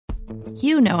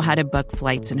You know how to book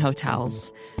flights and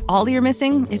hotels. All you're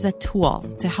missing is a tool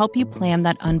to help you plan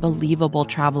that unbelievable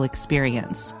travel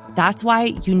experience. That's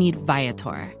why you need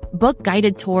Viator. Book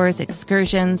guided tours,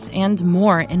 excursions, and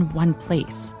more in one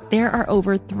place. There are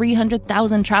over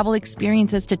 300,000 travel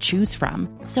experiences to choose from,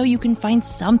 so you can find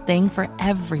something for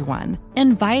everyone.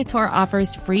 And Viator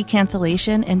offers free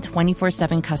cancellation and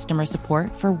 24/7 customer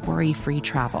support for worry-free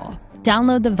travel.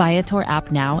 Download the Viator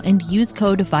app now and use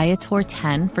code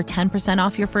Viator10 for 10%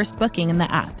 off your first booking in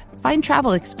the app. Find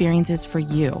travel experiences for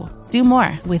you. Do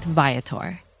more with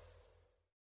Viator.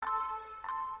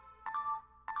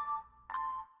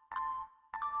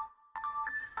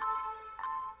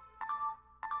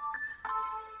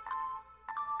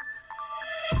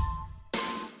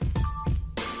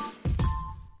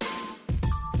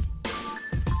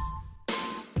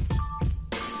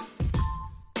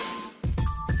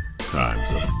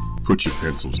 Time's up. Put your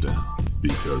pencils down,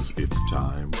 because it's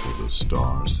time for the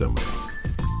Star Seminar.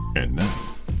 And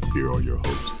now, here are your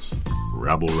hosts,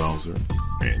 Rabble Rouser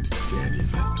and Danny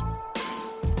Fenton.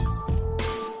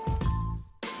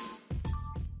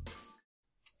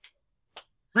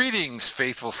 Greetings,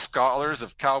 faithful scholars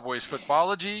of Cowboys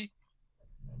footballogy,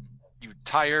 you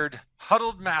tired,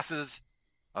 huddled masses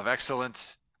of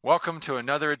excellence. Welcome to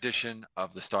another edition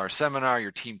of the Star Seminar,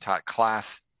 your team-taught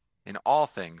class in all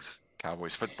things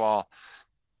Cowboys football.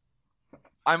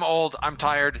 I'm old, I'm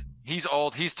tired. He's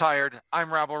old, he's tired.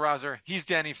 I'm Rabble Rouser, he's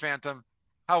Danny Phantom.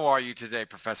 How are you today,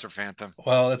 Professor Phantom?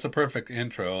 Well, it's a perfect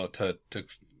intro to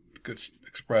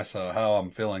express how I'm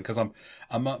feeling, because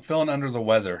I'm feeling under the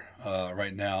weather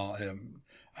right now.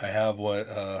 I have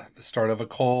the start of a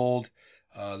cold.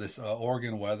 This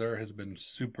Oregon weather has been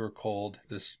super cold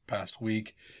this past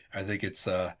week. I think it's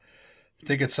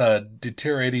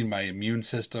deteriorating my immune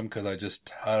system, because I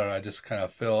just kind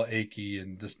of feel achy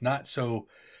and just not so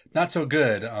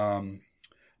good.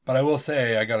 But I will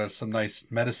say I got some nice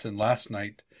medicine last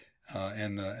night,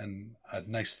 and a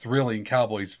nice thrilling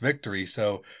Cowboys victory.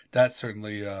 So that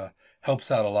certainly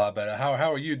helps out a lot. But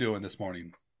how are you doing this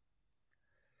morning?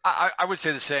 I would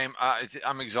say the same.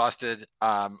 I'm exhausted.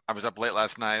 I was up late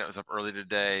last night. I was up early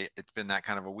today. It's been that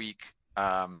kind of a week.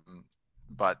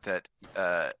 But that,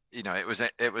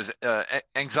 it was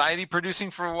anxiety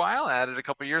producing for a while. I added a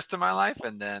couple years to my life,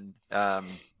 and then,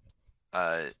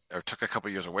 or took a couple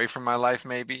years away from my life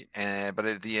maybe. But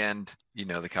at the end,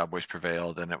 the Cowboys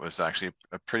prevailed, and it was actually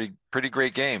a pretty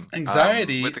great game.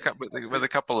 Anxiety with a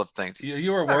couple of things.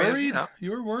 You were worried?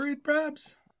 You were worried,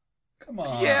 perhaps? Come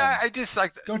on. Yeah, I just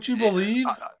like. Don't you believe?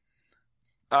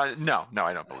 No,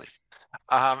 I don't believe.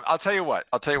 I'll tell you what.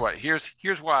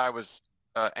 Here's why I was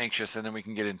anxious, and then we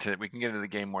can get into the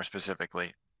game more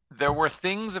specifically. There were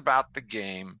things about the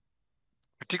game,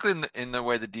 particularly in the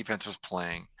way the defense was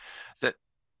playing, that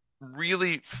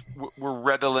really were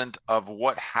redolent of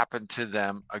what happened to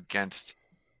them against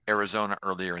Arizona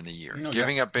earlier in the year. Okay.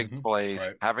 Giving up big plays,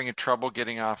 right. Having a trouble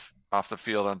getting off the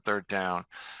field on third down,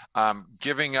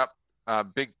 giving up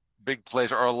big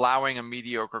plays, or allowing a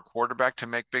mediocre quarterback to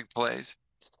make big plays.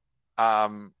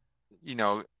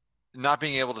 Not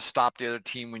being able to stop the other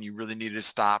team when you really needed to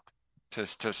stop to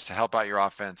help out your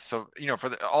offense. So,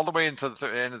 all the way into the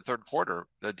end of the third quarter,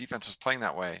 the defense was playing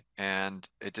that way. And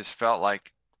it just felt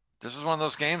like this was one of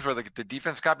those games where the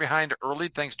defense got behind early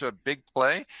thanks to a big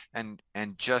play and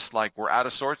just like were out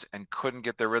of sorts and couldn't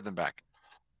get their rhythm back.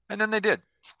 And then they did.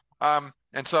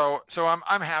 And so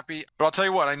I'm happy, but I'll tell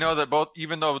you what, I know that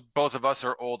even though both of us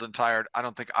are old and tired, I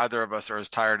don't think either of us are as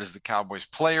tired as the Cowboys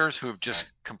players, who have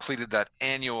just completed that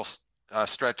annual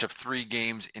stretch of 3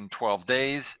 games in 12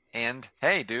 days. And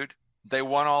hey, dude, they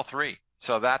won all 3.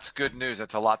 So that's good news.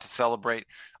 That's a lot to celebrate.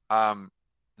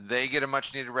 They get a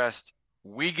much needed rest.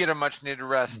 We get a much needed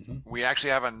rest. Mm-hmm. We actually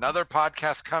have another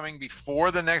podcast coming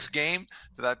before the next game.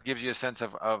 So that gives you a sense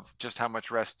of just how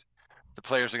much rest the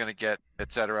players are going to get,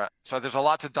 et cetera. So there's a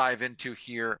lot to dive into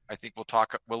here. I think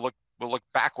we'll look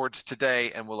backwards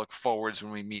today, and we'll look forwards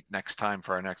when we meet next time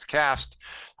for our next cast.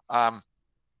 But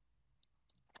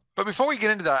before we get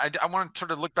into that, I want to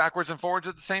sort of look backwards and forwards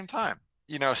at the same time.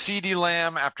 CeeDee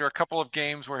Lamb, after a couple of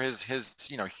games where his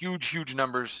huge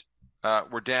numbers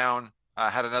were down,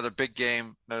 had another big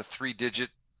game, another 3-digit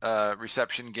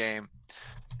reception game.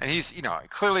 And he's,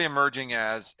 clearly emerging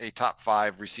as a top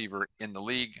 5 receiver in the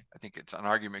league. I think it's an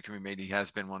argument can be made he has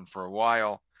been one for a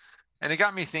while. And it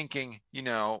got me thinking,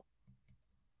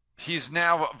 he's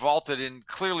now vaulted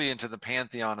clearly into the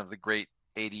pantheon of the great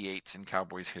 88s in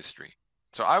Cowboys history.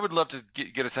 So I would love to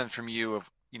get a sense from you of,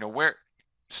 where,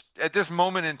 at this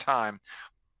moment in time,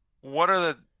 what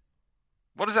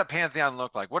does that pantheon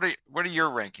look like? What are your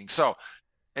rankings? So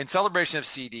in celebration of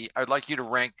CD, I'd like you to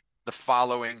rank the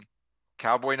following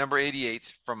Cowboy number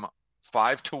 88 from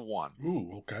 5 to 1.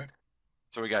 Ooh, okay.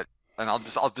 So we got, and I'll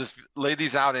just lay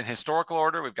these out in historical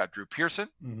order. We've got Drew Pearson.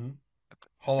 Mm-hmm. We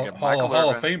Hall of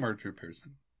Famer Drew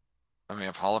Pearson. And we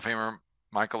have Hall of Famer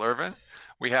Michael Irvin.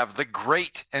 We have the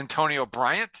great Antonio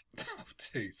Bryant. Oh,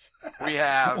 jeez.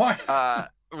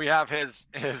 We have his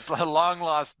long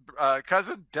lost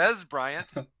cousin Dez Bryant.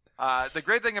 The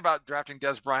great thing about drafting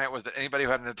Dez Bryant was that anybody who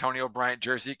had an Antonio Bryant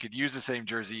jersey could use the same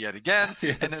jersey yet again.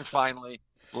 Yes. And then finally,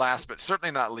 last but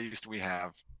certainly not least, we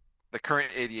have the current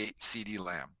 88 CD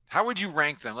Lamb. How would you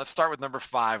rank them? Let's start with number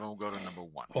 5 and we'll go to number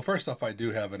 1. Well, first off, I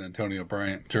do have an Antonio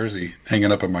Bryant jersey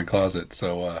hanging up in my closet.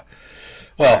 So,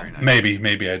 well, nice.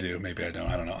 maybe I do. Maybe I don't.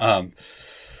 I don't know.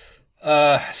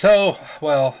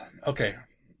 Okay.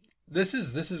 This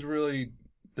is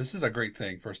a great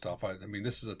thing. First off, I mean,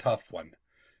 this is a tough one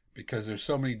because there's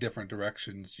so many different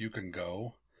directions you can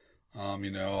go.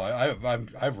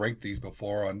 I've ranked these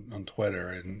before on Twitter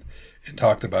and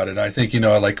talked about it. I think,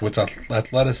 like with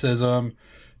athleticism,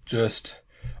 just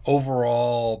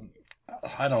overall,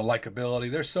 I don't know, likability.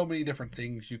 There's so many different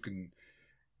things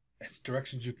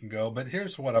directions you can go. But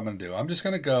here's what I'm going to do. I'm just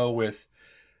going to go with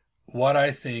what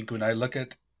I think when I look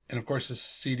at, and of course, the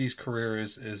CD's career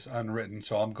is unwritten,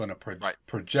 so I'm going to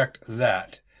project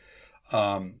that.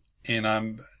 And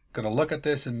I'm going to look at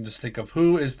this and just think of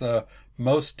who is the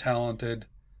most talented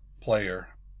player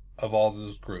of all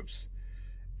those groups.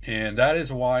 And that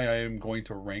is why I am going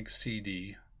to rank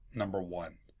CD number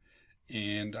 1.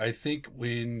 And I think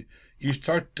when you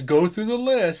start to go through the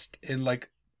list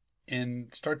and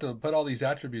start to put all these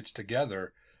attributes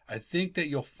together, I think that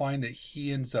you'll find that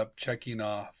he ends up checking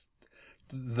off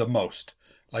the most.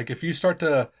 Like if you start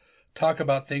to talk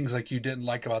about things like you didn't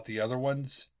like about the other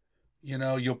ones,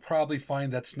 you'll probably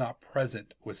find that's not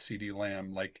present with CD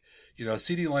Lamb. Like,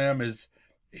 CD Lamb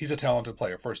he's a talented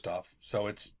player, first off. So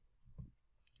it's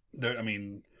there. I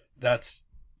mean, that's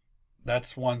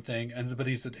one thing. But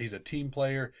he's a team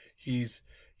player. He's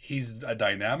a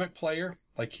dynamic player.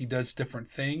 Like he does different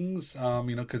things,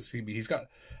 cause he's got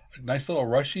a nice little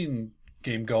rushing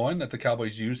game going that the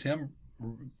Cowboys use him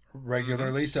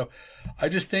regularly. So I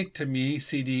just think to me,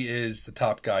 CD is the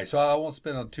top guy. So I won't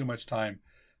spend too much time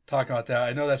talking about that.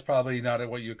 I know that's probably not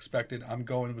what you expected. I'm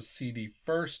going with CD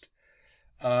first.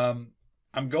 I'm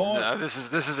going. No, this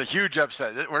is a huge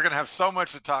upset. We're going to have so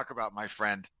much to talk about, my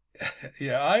friend.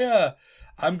 Yeah,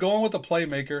 I'm going with the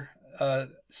playmaker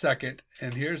second.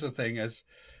 And here's the thing: I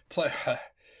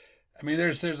mean,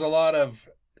 there's a lot of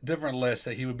different lists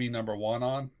that he would be number 1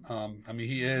 on. I mean,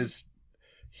 he is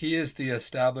the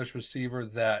established receiver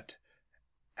that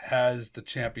has the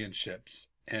championships,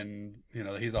 and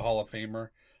he's a Hall of Famer.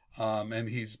 And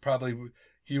he's probably,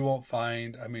 you won't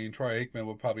find, I mean, Troy Aikman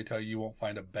would probably tell you won't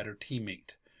find a better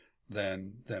teammate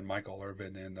than Michael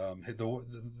Irvin. And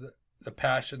the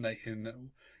passion that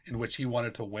in which he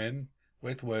wanted to win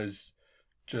with was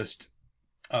just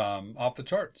off the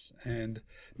charts. And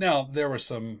now there were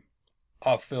some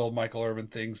off-field Michael Irvin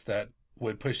things that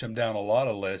would push him down a lot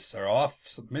of lists or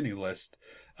off many lists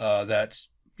that's,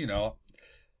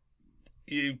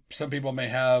 some people may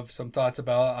have some thoughts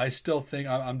about. I still think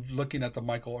I'm looking at the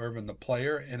Michael Irvin, the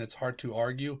player, and it's hard to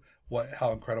argue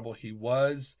how incredible he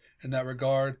was in that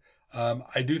regard.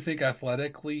 I do think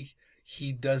athletically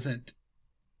he's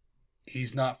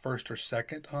not first or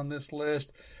second on this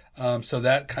list. So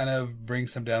that kind of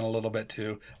brings him down a little bit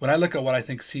too. When I look at what I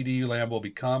think CD Lamb will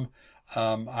become,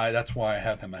 that's why I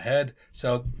have him ahead.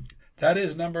 So that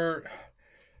is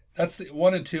that's the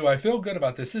 1 and 2. I feel good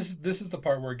about this. This is the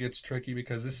part where it gets tricky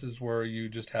because this is where you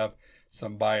just have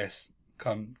some bias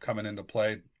coming into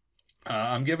play.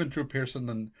 I'm giving Drew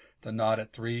Pearson the nod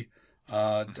at 3.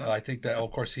 I think that,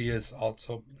 of course, he is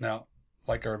also now,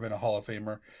 like Irvin, a Hall of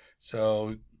Famer.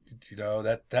 So,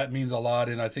 that means a lot.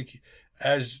 And I think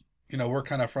as, we're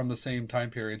kind of from the same time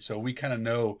period, so we kind of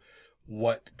know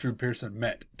what Drew Pearson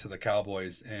meant to the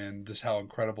Cowboys and just how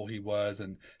incredible he was,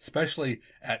 and especially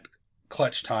at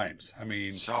clutch times. I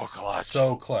mean, so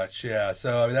clutch. Yeah.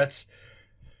 So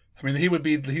he would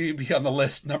be on the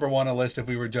list, number 1 on the list if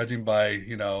we were judging by,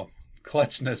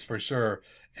 clutchness for sure.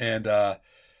 And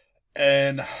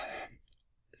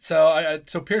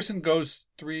so Pearson goes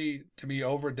 3 to me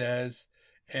over Dez.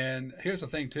 And here's the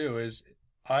thing too, is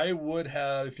I would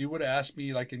have, if you would have asked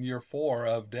me like in year 4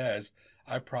 of Dez,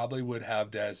 I probably would have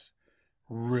Dez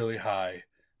really high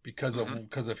because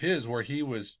of his, where he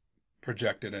was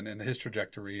projected and his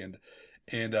trajectory and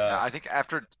I think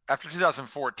after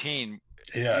 2014,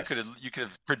 yes, you could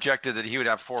have projected that he would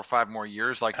have 4 or 5 more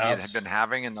years like he had been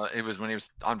having, and it was when he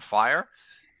was on fire.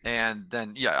 And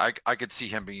then, yeah, I could see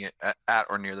him being at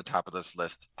or near the top of this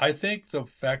list. I think the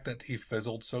fact that he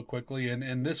fizzled so quickly,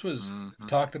 and this was Mm-hmm.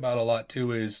 talked about a lot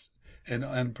too, is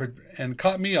and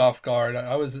caught me off guard.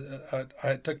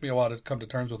 It took me a while to come to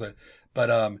terms with it,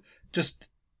 but just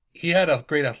he had a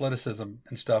great athleticism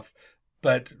and stuff,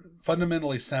 but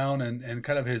fundamentally sound and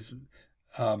kind of his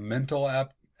mental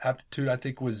aptitude, I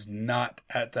think, was not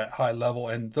at that high level,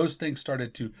 and those things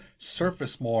started to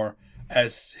surface more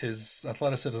as his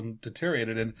athleticism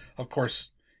deteriorated, and of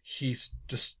course he's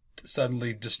just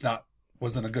suddenly just not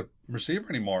wasn't a good receiver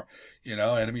anymore, you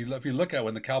know. And I mean, if you look at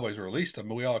when the Cowboys released him,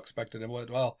 we all expected him,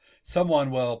 well, someone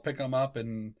will pick him up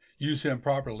and use him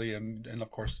properly, and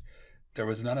of course there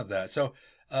was none of that. So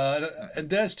and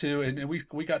Dez too, and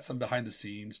we got some behind the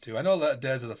scenes too. I know that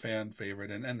Dez is a fan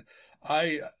favorite, and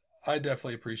I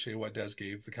definitely appreciate what Dez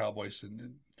gave the Cowboys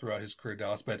throughout his career,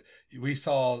 Dallas. But we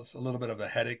saw a little bit of the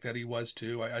headache that he was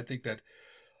too. I think that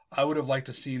I would have liked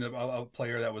to seen a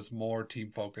player that was more team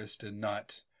focused and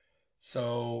not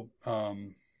so.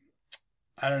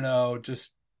 I don't know.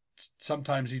 Just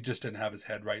sometimes he just didn't have his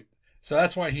head right. So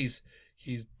that's why he's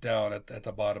down at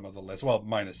the bottom of the list. Well,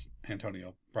 minus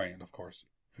Antonio Bryant, of course,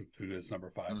 who is number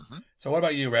 5. Mm-hmm. So what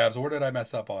about you, Rabs? Where did I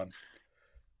mess up on?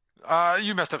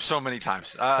 You messed up so many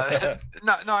times. No.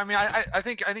 I mean, I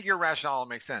think your rationale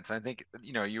makes sense. I think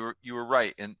you were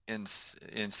right in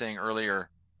saying earlier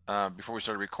before we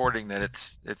started recording that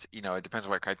it's it depends on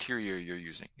what criteria you're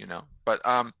using. But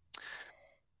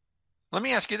let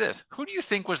me ask you this: who do you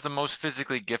think was the most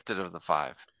physically gifted of the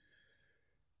 5?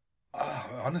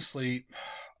 Honestly,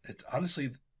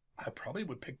 I probably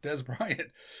would pick Dez Bryant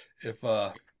if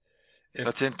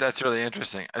That's really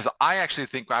interesting. As I actually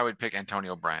think I would pick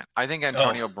Antonio Bryant. I think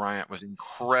Antonio Bryant was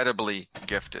incredibly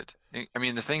gifted. I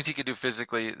mean, the things he could do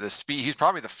physically, the speed, he's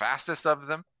probably the fastest of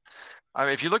them. I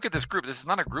mean, if you look at this group, this is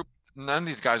not a group. None of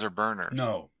these guys are burners.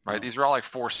 No. Right? No. These are all like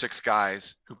 4'6"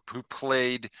 guys who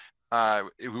played,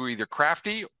 who were either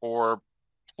crafty or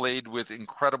played with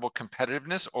incredible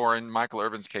competitiveness, or in Michael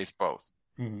Irvin's case, both.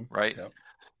 Mm-hmm. Right? Yep.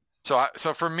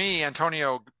 So for me,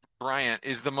 Antonio Bryant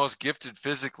is the most gifted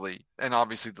physically and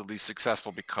obviously the least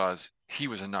successful because he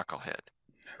was a knucklehead,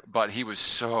 but he was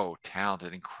so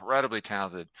talented, incredibly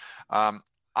talented.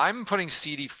 I'm putting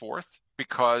CD 4th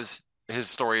because his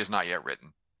story is not yet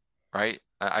written, right?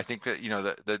 I think that,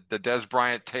 the Dez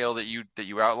Bryant tale that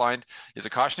you outlined is a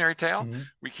cautionary tale. Mm-hmm.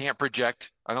 We can't project.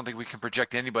 I don't think we can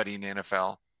project anybody in the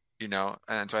NFL,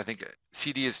 and so I think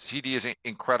CD is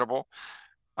incredible.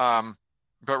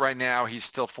 But right now he's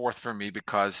still 4th for me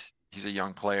because he's a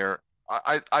young player.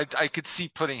 I could see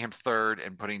putting him 3rd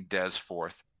and putting Dez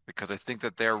 4th because I think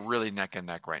that they're really neck and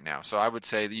neck right now. So I would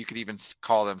say that you could even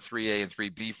call them 3A and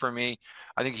 3B for me.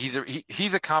 I think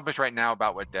he's accomplished right now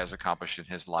about what Dez accomplished in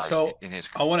his life. So in his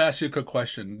I want to ask you a quick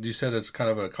question. You said it's kind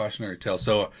of a cautionary tale.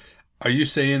 So are you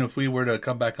saying if we were to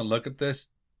come back and look at this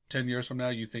 10 years from now,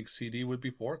 you think CD would be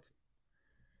 4th?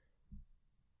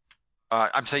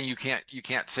 I'm saying you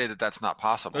can't say that that's not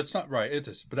possible. That's not right. It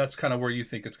is, but that's kind of where you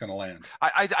think it's going to land.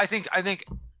 I think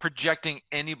projecting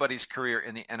anybody's career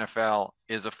in the NFL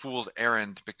is a fool's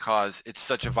errand because it's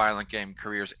such a violent game.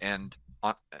 Careers end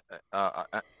on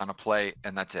a play,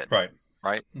 and that's it. Right.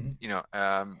 Right.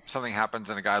 Mm-hmm. Something happens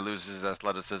and a guy loses his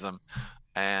athleticism,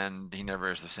 and he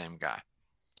never is the same guy.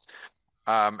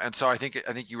 And so I think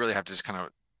you really have to just kind of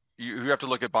you have to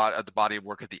look at the body of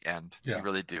work at the end. Yeah. You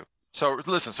really do. So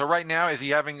listen, so right now, is he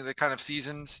having the kind of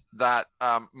seasons that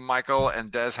Michael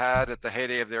and Dez had at the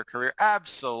heyday of their career?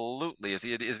 Absolutely. Is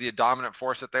he a dominant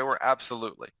force that they were?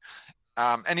 Absolutely.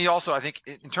 And he also, I think,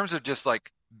 in terms of just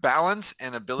like balance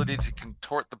and ability to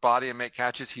contort the body and make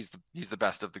catches, he's the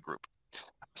best of the group.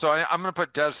 So I'm going to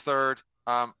put Dez 3rd.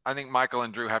 I think Michael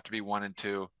and Drew have to be 1 and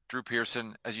 2. Drew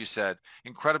Pearson, as you said,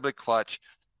 incredibly clutch.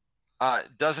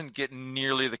 Doesn't get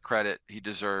nearly the credit he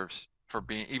deserves for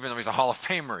being, even though he's a Hall of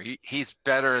Famer, he's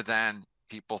better than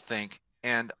people think.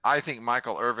 And I think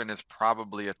Michael Irvin is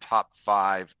probably a top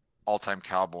 5 all-time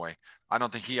Cowboy. I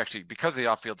don't think he actually, because of the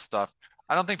off-field stuff,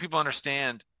 I don't think people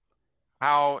understand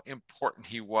how important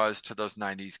he was to those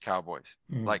 90s Cowboys.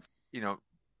 Mm-hmm. Like,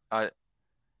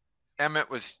 Emmett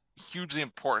was hugely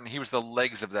important. He was the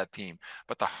legs of that team.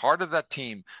 But the heart of that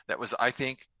team that was, I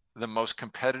think, the most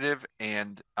competitive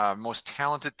and most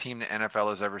talented team the NFL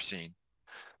has ever seen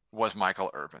was Michael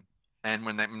Irvin. And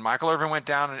when Michael Irvin went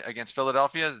down against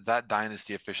Philadelphia, that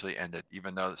dynasty officially ended,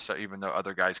 even though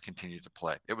other guys continued to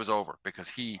play. It was over because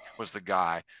he was the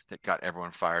guy that got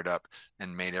everyone fired up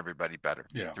and made everybody better.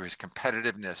 Yeah. Through his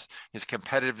competitiveness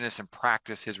in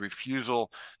practice, his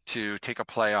refusal to take a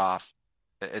play off,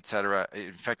 et cetera. It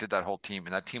infected that whole team,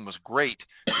 and that team was great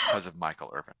because of Michael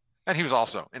Irvin. And he was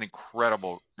also an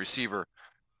incredible receiver.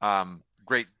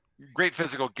 Great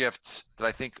physical gifts that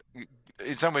I think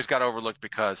in some ways got overlooked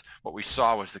because what we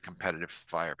saw was the competitive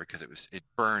fire, because it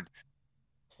burned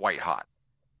white hot.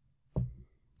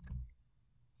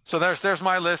 So there's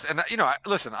my list. And,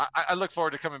 listen, I look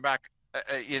forward to coming back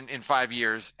in 5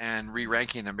 years and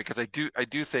re-ranking them, because I do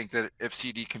think that if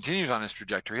CD continues on his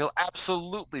trajectory, he'll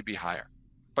absolutely be higher.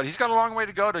 But he's got a long way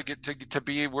to go to get to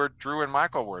be where Drew and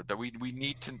Michael were. That we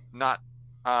need to not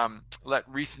let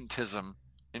recentism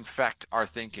infect our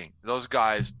thinking. Those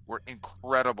guys were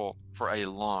incredible for a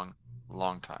long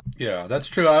time. Yeah, that's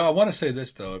true. I want to say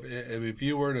this, though. If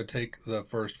you were to take the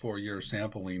first 4 year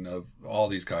sampling of all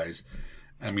these guys,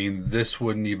 I mean, this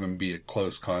wouldn't even be a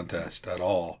close contest at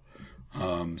all.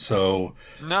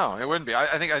 No, it wouldn't be.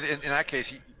 I think in that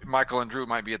case, Michael and Drew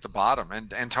might be at the bottom,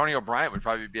 and Antonio Bryant would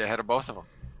probably be ahead of both of them.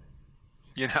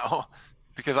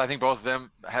 Because I think both of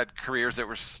them had careers that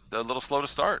were a little slow to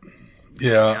start.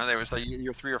 Yeah, they was like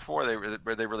year 3 or 4 they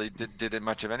really did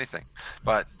much of anything,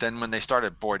 but then when they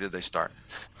started, boy, did they start.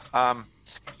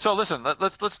 So listen,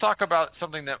 let's talk about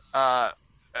something that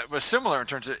was similar in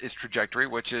terms of its trajectory,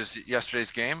 which is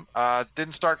yesterday's game.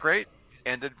 Didn't start great,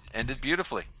 ended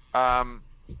beautifully. What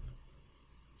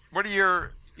are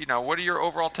your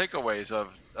overall takeaways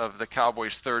of the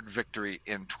Cowboys' third victory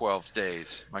in 12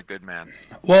 days, my good man?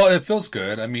 Well, it feels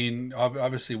good. I mean,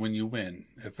 obviously when you win,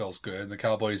 it feels good. The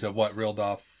Cowboys have reeled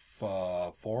off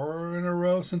 4 in a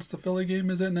row since the Philly game,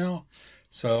 is it now?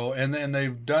 So, and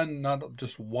they've done not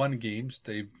just won games,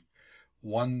 they've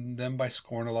won them by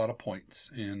scoring a lot of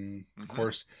points. And of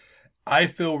course, I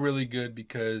feel really good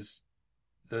because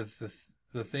the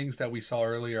things that we saw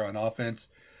earlier on offense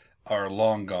are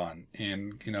long gone.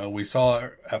 And, we saw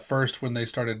at first when they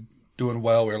started doing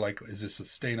well, we were like, is this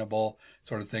sustainable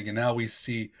sort of thing? And now we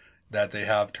see that they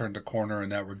have turned a corner in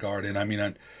that regard. And I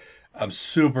mean, I'm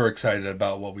super excited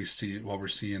about what we're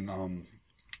seeing on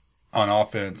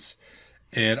offense.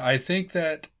 And I think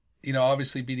that,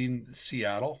 obviously beating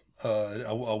Seattle,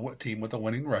 a team with a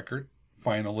winning record,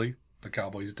 finally, the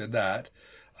Cowboys did that.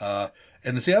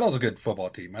 And the Seattle's a good football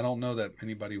team. I don't know that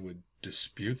anybody would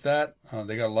dispute that.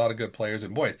 They got a lot of good players,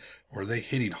 and boy, were they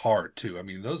hitting hard too. I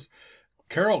mean, those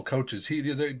Carroll coaches, he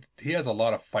has a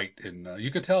lot of fight, and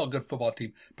you could tell a good football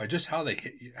team by just how they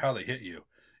hit you.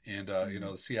 And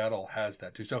Seattle has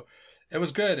that too. So it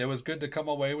was good. It was good to come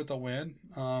away with a win.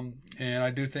 And I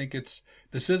do think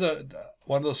this is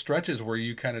one of those stretches where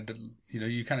you kind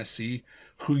of see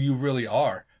who you really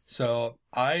are. So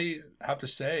I have to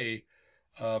say,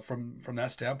 from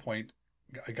that standpoint,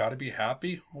 I got to be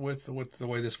happy with the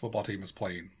way this football team is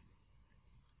playing.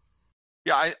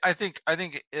 Yeah, I think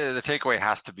the takeaway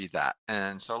has to be that.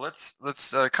 And so let's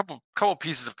a couple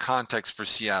pieces of context for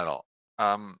Seattle.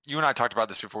 You and I talked about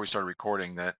this before we started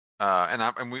recording, that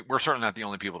we're certainly not the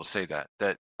only people to say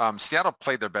that Seattle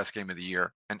played their best game of the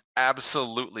year and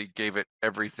absolutely gave it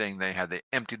everything they had. They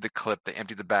emptied the clip, they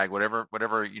emptied the bag, whatever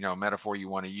metaphor you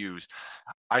want to use.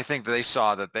 I think they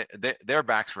saw that their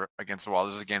backs were against the wall.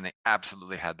 This is a game they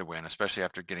absolutely had to win, especially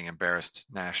after getting embarrassed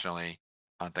nationally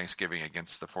on Thanksgiving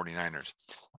against the 49ers.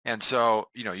 And so,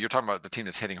 you're talking about the team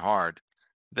that's hitting hard.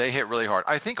 They hit really hard.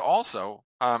 I think also,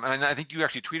 and I think you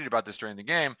actually tweeted about this during the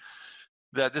game,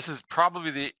 that this is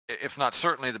probably if not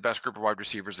certainly the best group of wide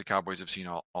receivers the Cowboys have seen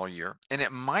all year. And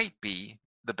it might be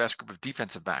the best group of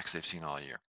defensive backs they've seen all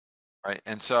year. Right.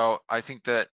 And so I think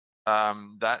that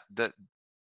the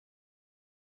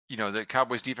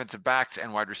Cowboys defensive backs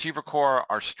and wide receiver core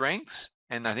are strengths.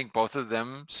 And I think both of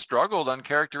them struggled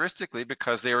uncharacteristically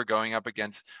because they were going up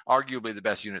against arguably the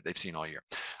best unit they've seen all year.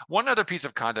 One other piece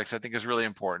of context I think is really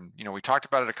important. We talked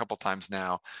about it a couple times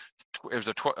now. It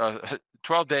was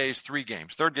 12 days, 3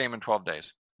 games, third game in 12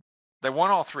 days. They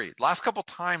won all 3. Last couple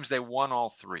times they won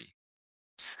all 3.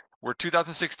 Were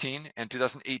 2016 and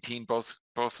 2018 both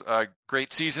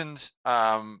great seasons.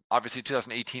 Obviously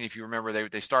 2018, if you remember,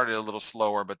 they started a little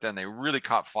slower, but then they really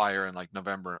caught fire in like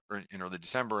November or in early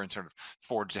December and sort of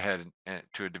forged ahead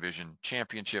to a division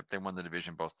championship. They won the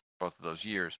division both of those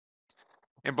years.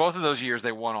 In both of those years,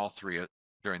 they won all 3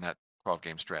 during that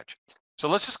 12-game stretch. So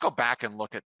let's just go back and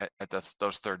look at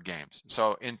those third games.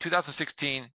 So in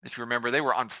 2016, if you remember, they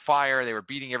were on fire. They were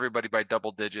beating everybody by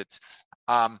double digits.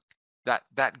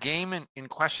 That game in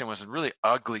question was a really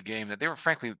ugly game that they were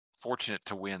frankly fortunate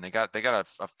to win. They got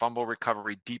a fumble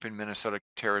recovery deep in Minnesota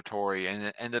territory, and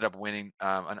it ended up winning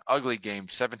an ugly game,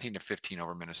 17-15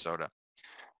 over Minnesota.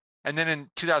 And then in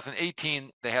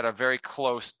 2018, they had a very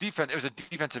close defense. It was a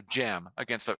defensive jam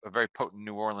against a very potent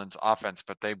New Orleans offense,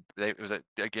 but it was a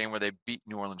game where they beat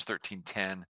New Orleans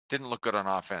 13-10. Didn't look good on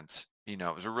offense,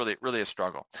 It was a really a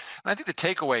struggle. And I think the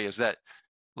takeaway is that,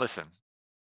 listen,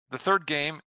 the third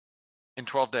game in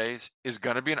 12 days is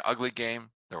going to be an ugly game.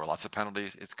 There were lots of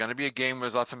penalties. It's going to be a game where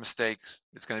there's lots of mistakes.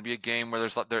 It's going to be a game where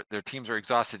their teams are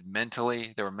exhausted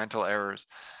mentally. There were mental errors.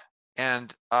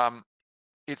 And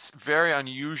it's very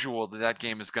unusual that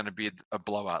game is going to be a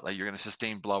blowout. Like, you're going to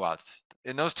sustain blowouts.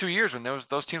 In those 2 years when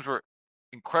those teams were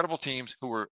incredible teams who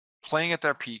were playing at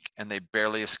their peak, and they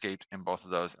barely escaped in both of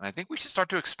those. And I think we should start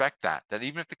to expect that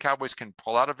even if the Cowboys can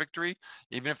pull out a victory,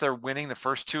 even if they're winning the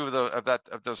first two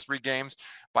of those 3 games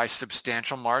by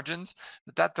substantial margins,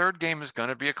 that third game is going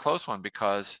to be a close one,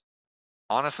 because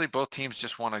honestly, both teams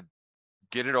just want to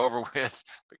get it over with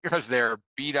because they're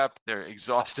beat up, they're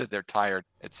exhausted, they're tired,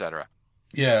 etc.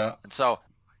 Yeah. And so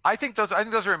I think those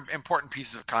are important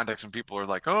pieces of context when people are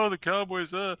like, oh, the Cowboys,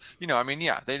 Did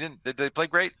they play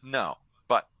great? No.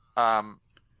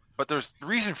 But there's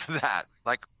reason for that.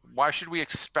 Like, why should we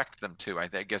expect them to? I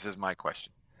guess is my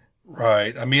question.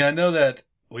 Right. I mean, I know that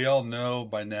we all know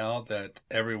by now that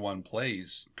everyone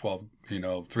plays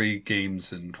 3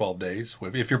 games in 12 days.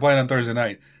 If you're playing on Thursday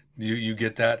night, you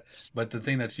get that. But the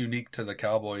thing that's unique to the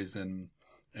Cowboys and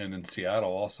in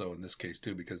Seattle also in this case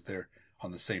too, because they're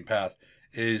on the same path,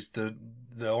 is the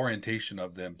orientation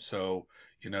of them. So,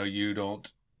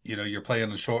 you're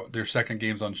playing their second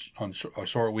games on a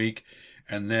short week,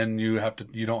 and then you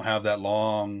don't have that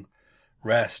long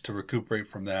rest to recuperate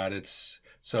from that.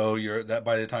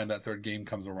 By the time that third game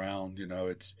comes around,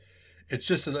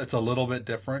 it's a little bit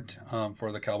different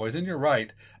for the Cowboys. And you're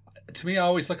right. To me, I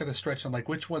always look at the stretch. I'm like,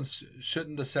 which ones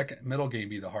shouldn't the second middle game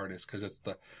be the hardest? Because it's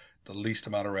the least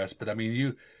amount of rest. But I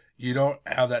mean, you don't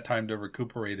have that time to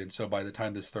recuperate, and so by the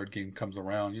time this third game comes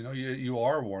around, you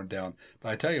are worn down. But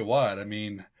I tell you what, I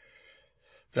mean,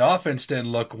 the offense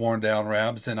didn't look worn down,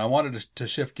 Rabs, and I wanted to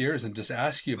shift gears and just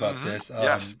ask you about this.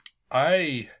 Yes.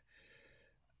 I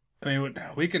mean,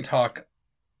 we can talk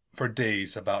for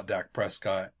days about Dak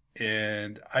Prescott,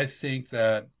 and I think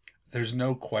that there's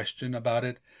no question about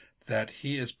it that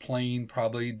he is playing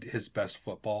probably his best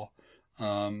football.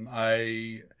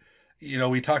 We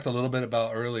talked a little bit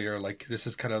about earlier, like this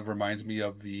is kind of reminds me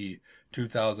of the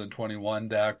 2021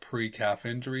 Dak pre-calf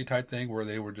injury type thing where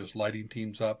they were just lighting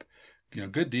teams up,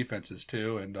 good defenses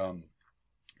too. And,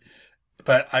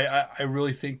 but I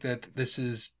really think that this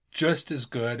is just as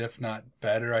good, if not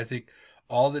better. I think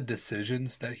all the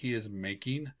decisions that he is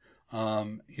making,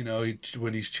 when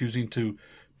he's choosing to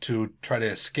try to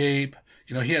escape,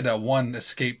 he had that one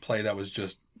escape play that was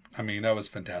just, that was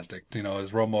fantastic,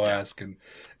 as Romo-esque.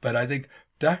 But I think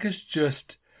Dak is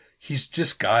he's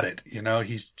just got it.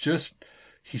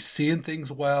 He's seeing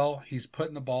things well. He's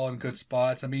putting the ball in good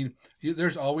spots. I mean,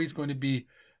 there's always going to be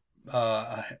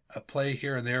a play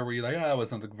here and there where you're like, that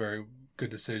wasn't a very good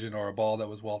decision, or a ball that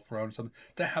was well thrown. Something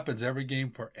that happens every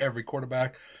game for every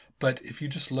quarterback. But if you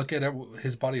just look at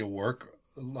his body of work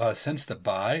since the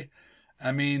bye,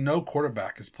 no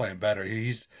quarterback is playing better.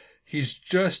 He's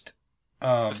just.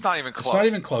 It's not even close. It's not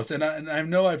even close. And I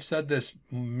know I've said this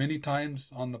many times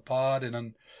on the pod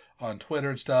and on Twitter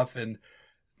and stuff. And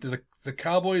the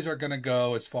Cowboys are going to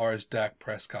go as far as Dak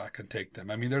Prescott can take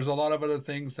them. I mean, there's a lot of other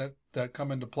things that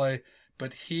come into play,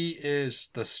 but he is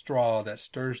the straw that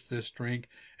stirs this drink.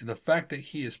 And the fact that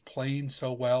he is playing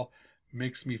so well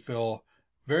makes me feel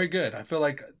very good. I feel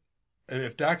like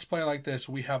if Dak's playing like this,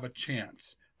 we have a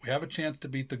chance. We have a chance to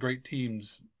beat the great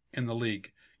teams in the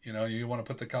league. You want to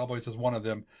put the Cowboys as one of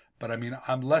them, but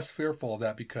I'm less fearful of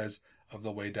that because of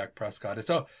the way Dak Prescott is.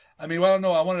 So, I don't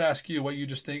know. I wanted to ask you what you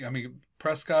just think.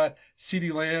 Prescott,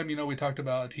 CeeDee Lamb, we talked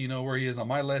about, where he is on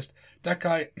my list. That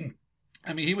guy,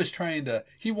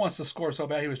 he wants to score so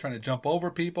bad. He was trying to jump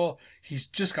over people. He's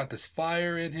just got this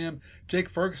fire in him. Jake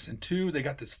Ferguson too. They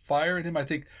got this fire in him. I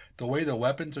think the way the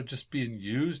weapons are just being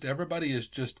used, everybody is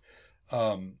just,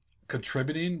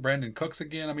 contributing. Brandon Cooks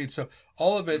again. So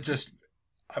all of it just,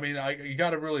 you got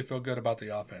to really feel good about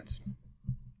the offense.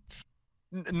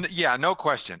 Yeah, no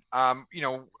question. A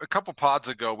couple pods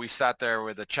ago, we sat there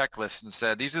with a checklist and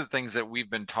said, these are the things that we've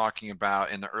been talking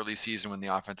about in the early season when the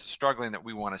offense is struggling that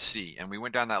we want to see. And we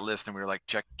went down that list and we were like,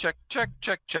 check, check, check,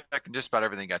 check, check, and just about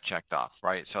everything got checked off,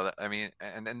 right? So,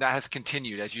 and that has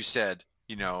continued, as you said,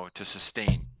 to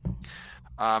sustain.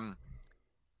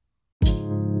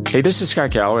 Hey, this is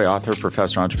Scott Galloway, author,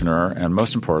 professor, entrepreneur, and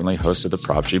most importantly, host of the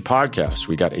Prop G podcast.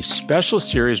 We got a special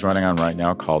series running on right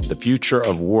now called The Future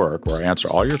of Work, where I answer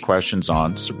all your questions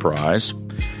on, surprise,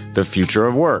 the future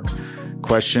of work.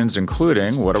 Questions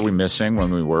including, what are we missing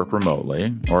when we work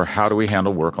remotely? Or how do we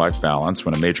handle work-life balance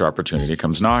when a major opportunity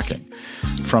comes knocking?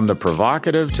 From the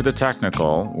provocative to the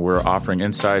technical, we're offering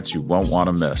insights you won't want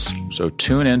to miss. So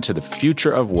tune in to The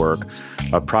Future of Work,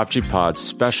 a Prop G Pod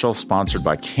special sponsored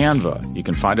by Canva. You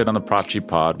can find it on the Prop G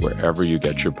Pod wherever you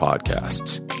get your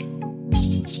podcasts.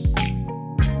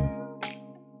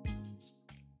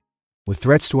 With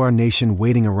threats to our nation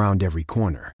waiting around every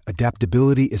corner,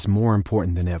 adaptability is more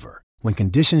important than ever. When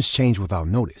conditions change without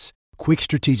notice, quick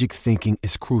strategic thinking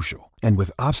is crucial. And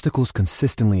with obstacles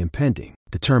consistently impending,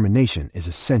 determination is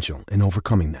essential in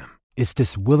overcoming them. It's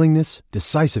this willingness,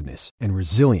 decisiveness, and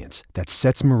resilience that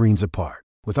sets Marines apart.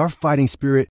 With our fighting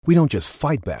spirit, we don't just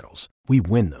fight battles, we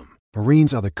win them.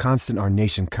 Marines are the constant our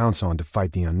nation counts on to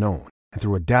fight the unknown. And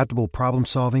through adaptable problem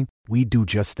solving, we do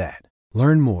just that.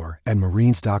 Learn more at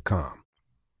marines.com.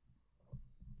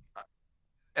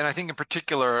 And I think in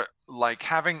particular, like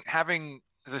having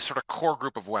this sort of core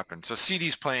group of weapons. So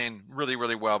CD's playing really,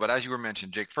 really well, but as you were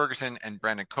mentioned, Jake Ferguson and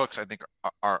Brandon Cooks, I think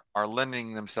are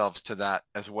lending themselves to that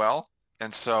as well.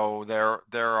 And so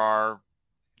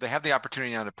they have the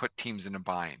opportunity now to put teams in a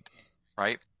bind,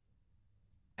 right?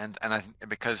 And I think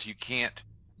because you can't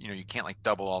like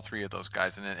double all three of those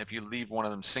guys, and then if you leave one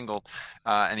of them single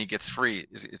and he gets free,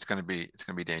 it's going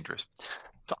to be dangerous.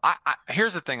 So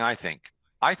here's the thing. I think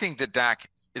that Dak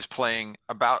is playing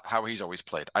about how he's always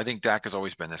played. I think Dak has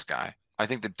always been this guy. I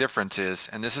think the difference is,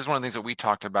 and this is one of the things that we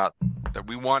talked about, that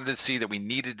we wanted to see, that we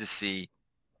needed to see,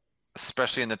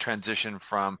 especially in the transition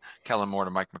from Kellen Moore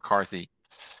to Mike McCarthy.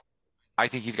 I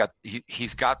think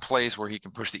he's got plays where he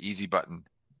can push the easy button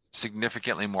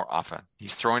significantly more often.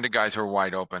 He's throwing to guys who are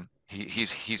wide open.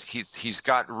 He's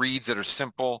got reads that are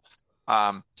simple.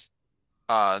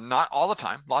 Not all the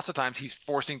time. Lots of times he's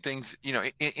forcing things,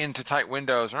 into tight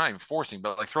windows, or not even forcing,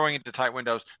 but like throwing into tight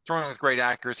windows, throwing with great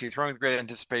accuracy, throwing with great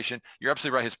anticipation. You're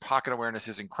absolutely right. His pocket awareness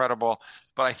is incredible.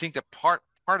 But I think that part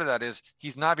of that is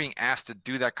he's not being asked to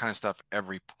do that kind of stuff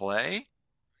every play,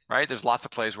 right? There's lots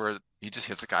of plays where he just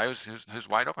hits a guy who's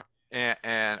wide open,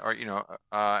 and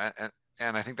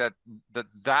I think that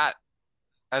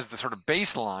as the sort of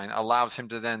baseline allows him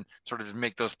to then sort of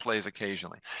make those plays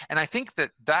occasionally. And I think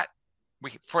that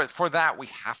for that, we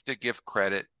have to give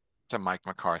credit to Mike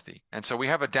McCarthy. And so we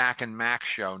have a Dak and Mac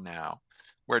show now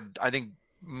where I think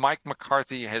Mike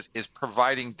McCarthy is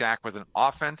providing Dak with an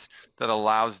offense that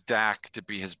allows Dak to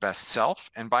be his best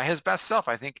self. And by his best self,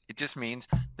 I think it just means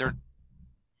they're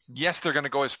going to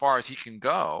go as far as he can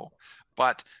go,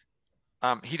 but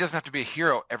he doesn't have to be a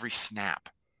hero every snap,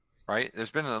 right?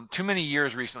 There's been too many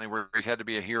years recently where he's had to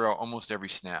be a hero almost every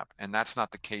snap, and that's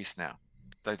not the case now.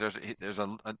 Like there's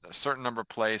a certain number of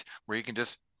plays where you can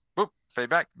just boop, fade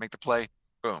back, make the play,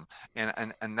 boom, and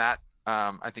that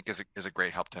I think is a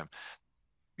great help to him.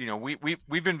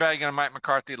 We've been bagging on Mike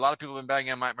McCarthy. A lot of people have been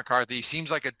bagging on Mike McCarthy. He seems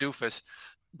like a doofus,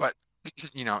 but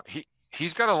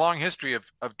he's got a long history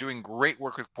of doing great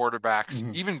work with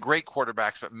quarterbacks, even great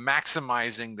quarterbacks, but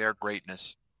maximizing their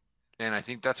greatness. And I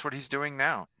think that's what he's doing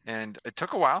now. And it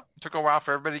took a while. It took a while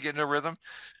for everybody to get into a rhythm,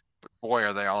 but boy,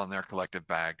 are they all in their collective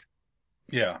bag.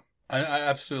 Yeah, I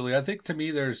absolutely. I think to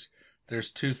me, there's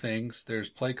two things. There's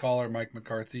play caller Mike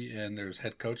McCarthy and there's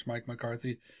head coach Mike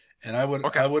McCarthy. And I would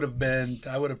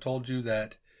have told you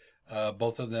that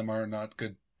both of them are not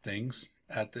good things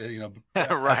at the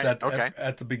right.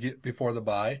 At the before the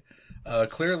bye.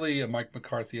 Clearly, Mike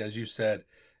McCarthy, as you said,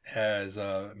 has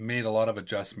made a lot of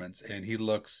adjustments, and he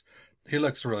looks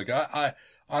really good. I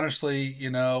honestly,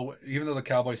 even though the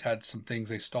Cowboys had some things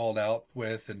they stalled out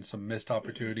with and some missed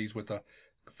opportunities with the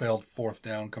failed fourth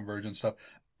down conversion stuff,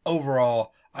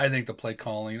 overall, I think the play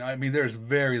calling, I mean, there's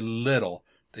very little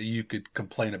that you could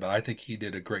complain about. I think he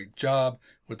did a great job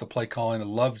with the play calling. I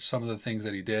loved some of the things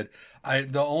that he did.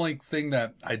 The only thing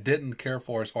that I didn't care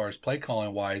for as far as play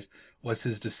calling wise was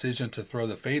his decision to throw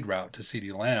the fade route to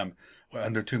CeeDee Lamb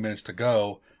under 2 minutes to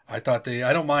go. I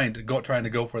don't mind trying to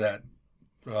go for that,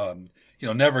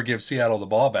 never give Seattle the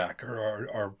ball back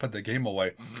or put the game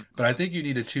away. But I think you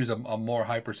need to choose a more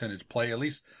high percentage play, at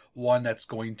least one that's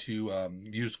going to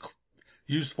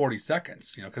use 40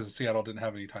 seconds, because Seattle didn't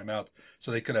have any timeouts.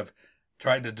 So they could have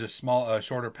tried to just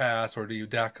shorter pass, or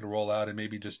Dak could roll out and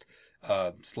maybe just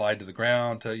slide to the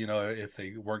ground to, if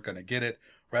they weren't going to get it,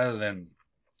 rather than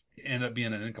end up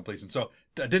being an incompletion. So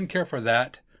I didn't care for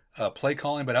that play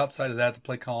calling, but outside of that, the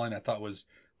play calling I thought was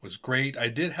great. I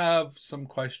did have some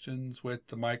questions with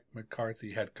the Mike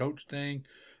McCarthy head coach thing.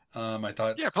 I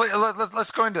thought,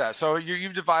 let's go into that. So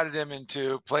you've divided him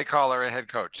into play caller and head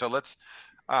coach. So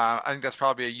I think that's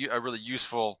probably a really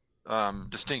useful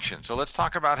distinction. So let's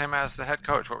talk about him as the head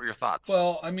coach. What were your thoughts?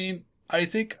 Well, I mean, I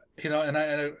think And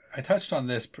I touched on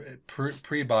this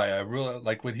pre-buy. I really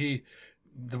like when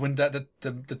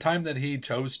the time that he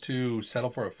chose to settle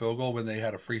for a field goal when they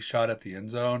had a free shot at the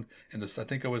end zone in this. I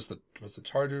think it was the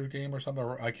Chargers game or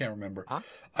something. I can't remember. Huh?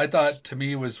 I thought to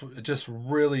me was just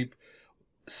really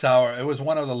sour. It was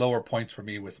one of the lower points for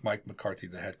me with Mike McCarthy,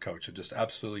 the head coach. I just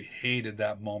absolutely hated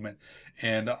that moment.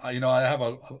 And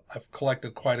I've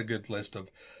collected quite a good list of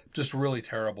just really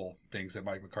terrible things that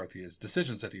Mike McCarthy is,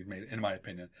 decisions that he's made, in my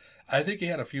opinion. I think he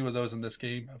had a few of those in this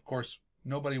game. Of course,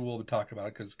 nobody will talk about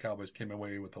it because the Cowboys came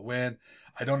away with a win.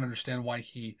 I don't understand why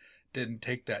he didn't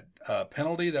take that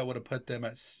penalty that would have put them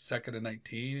at 2nd and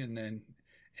 19,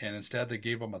 and instead they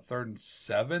gave them a 3rd and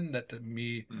 7. That to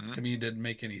me didn't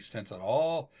make any sense at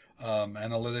all.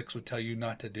 Analytics would tell you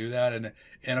not to do that,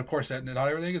 and of course not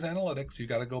everything is analytics. You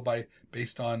got to go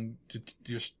based on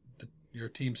your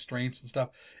team's strengths and stuff.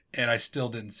 And I still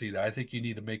didn't see that. I think you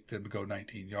need to make them go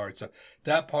 19 yards. So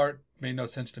that part made no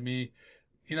sense to me.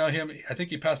 I think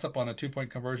he passed up on a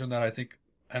 2-point conversion that I think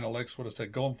analytics would have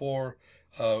said going for.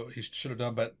 He should have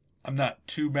done, but I'm not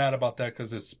too mad about that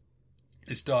because it's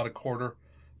still out a quarter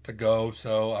to go.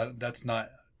 So that's not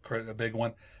a big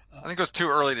one. I think it was too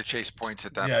early to chase points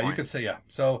at that point. Yeah, you could say, yeah.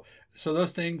 So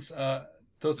those things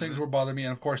were bothering me.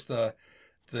 And of course the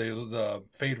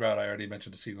fade route I already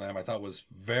mentioned to CeeDee Lamb I thought was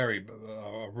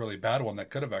a really bad one that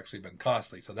could have actually been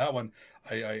costly. So that one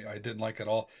I didn't like at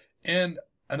all. And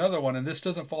another one, and this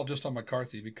doesn't fall just on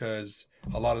McCarthy because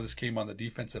a lot of this came on the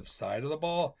defensive side of the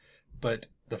ball, but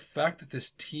the fact that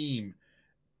this team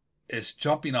is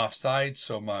jumping offside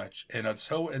so much and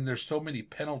there's so many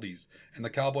penalties and the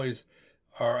Cowboys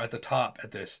are at the top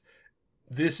at this.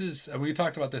 This is, and we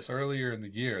talked about this earlier in the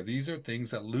year. These are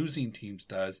things that losing teams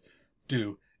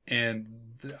do.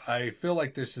 And I feel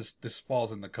like this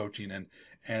falls in the coaching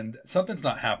and something's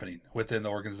not happening within the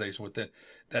organization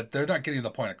that they're not getting the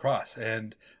point across.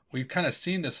 And we've kind of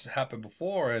seen this happen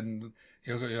before. And,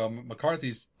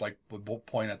 McCarthy's like would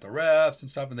point at the refs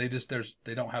and stuff, and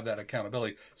they don't have that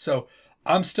accountability. So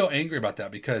I'm still angry about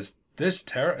that because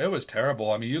it was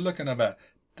terrible. I mean, you're looking at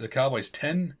the Cowboys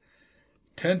 10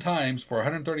 times for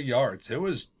 130 yards. It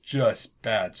was just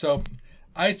bad. So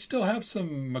I still have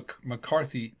some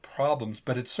McCarthy problems,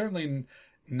 but it's certainly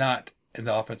not in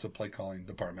the offensive play calling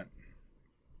department.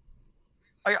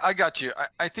 I got you.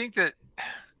 I think that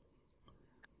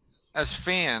as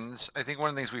fans, I think one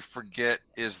of the things we forget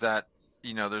is that,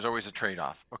 there's always a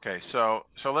trade-off. Okay, so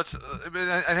let's, and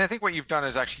I think what you've done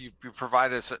is actually you've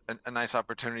provided us a nice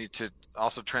opportunity to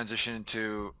also transition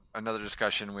into another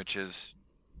discussion, which is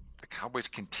the Cowboys'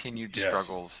 continued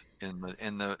struggles in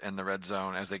the red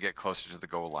zone as they get closer to the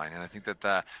goal line. And I think that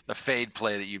the fade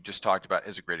play that you've just talked about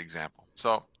is a great example.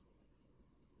 So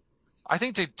I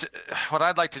think what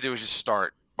I'd like to do is just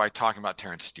start by talking about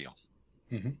Terrence Steele.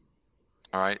 Mm-hmm.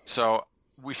 All right. So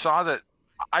we saw that.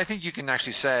 I think you can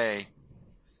actually say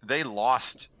they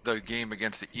lost the game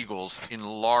against the Eagles in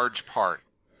large part.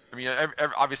 I mean,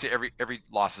 obviously every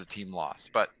loss is a team loss,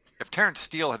 but if Terrence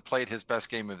Steele had played his best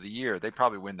game of the year, they'd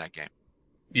probably win that game.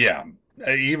 Yeah.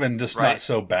 Even just not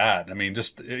so bad. I mean,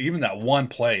 just even that one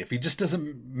play, if he just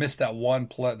doesn't miss that one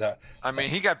play,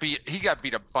 he got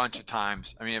beat a bunch of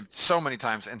times. I mean, so many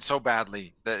times and so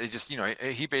badly that it just,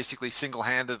 he basically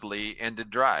single-handedly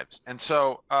ended drives. And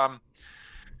so,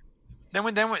 then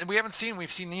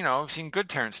we've seen good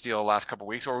Terrence Steele the last couple of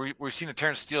weeks, or we've seen a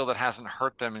Terrence Steele that hasn't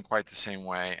hurt them in quite the same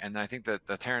way. And I think that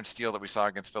the Terrence Steele that we saw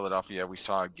against Philadelphia, we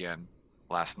saw again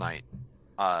last night.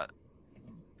 The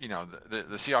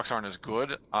Seahawks aren't as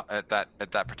good at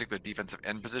that particular defensive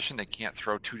end position. They can't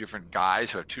throw two different guys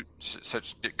who have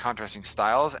such contrasting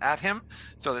styles at him,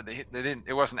 so that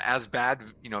it wasn't as bad,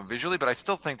 visually. But I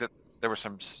still think that there were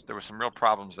some real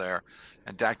problems there,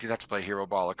 and Dak did have to play hero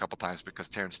ball a couple times because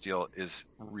Terrence Steele is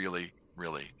really,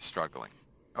 really struggling.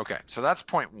 Okay, so that's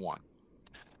point one.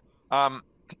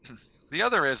 The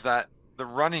other is that the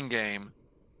running game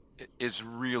is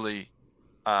really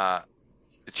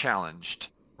challenged.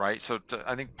 Right, so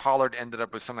I think Pollard ended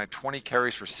up with something like 20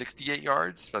 carries for 68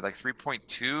 yards, so like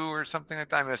 3.2 or something like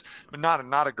that. I mean, but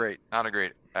not a great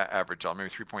average, maybe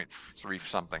 3.3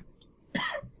 something.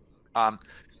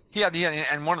 He had,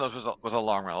 and one of those was a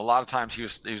long run. A lot of times he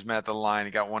was met at the line.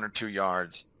 He got 1 or 2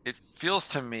 yards. It feels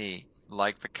to me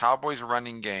like the Cowboys'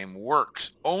 running game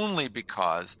works only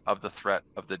because of the threat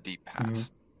of the deep pass. Mm-hmm.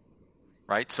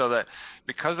 Right, so that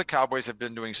because the Cowboys have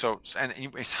been doing so, and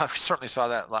we certainly saw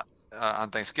that on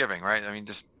Thanksgiving, right? I mean,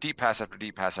 just deep pass after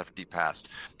deep pass after deep pass.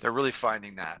 They're really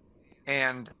finding that.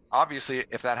 And obviously,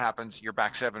 if that happens, your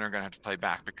back seven are going to have to play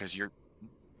back because you'd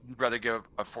rather give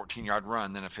a 14-yard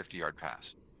run than a 50-yard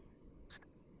pass.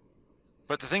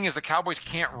 But the thing is, the Cowboys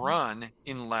can't run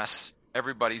unless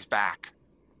everybody's back,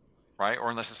 right? Or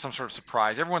unless it's some sort of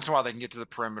surprise. Every once in a while, they can get to the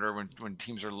perimeter when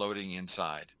teams are loading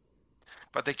inside.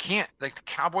 But they can't. Like, the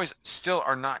Cowboys still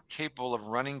are not capable of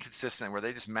running consistently, where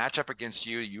they just match up against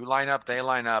you. You line up, they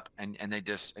line up, and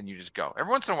you just go.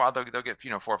 Every once in a while, they'll get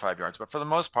 4 or 5 yards, but for the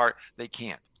most part, they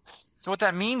can't. So what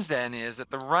that means then is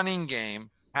that the running game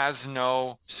has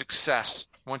no success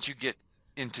once you get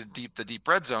into the deep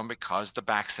red zone, because the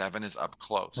back seven is up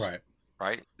close.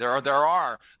 Right. There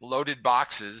are loaded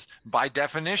boxes by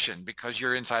definition because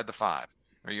you're inside the 5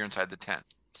 or you're inside the 10.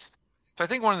 So I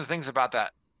think one of the things about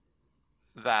that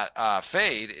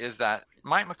fade is that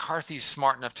Mike McCarthy's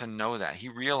smart enough to know that. He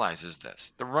realizes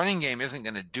this. The running game isn't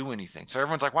going to do anything. So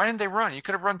everyone's like, why didn't they run? You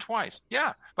could have run twice.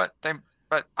 Yeah, but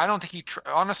I don't think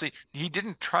honestly, he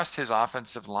didn't trust his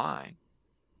offensive line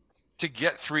to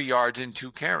get 3 yards in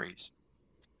 2 carries.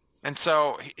 And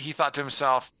so he thought to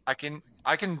himself, I can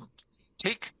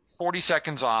take 40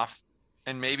 seconds off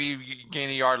and maybe gain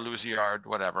a yard, lose a yard,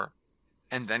 whatever,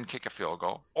 and then kick a field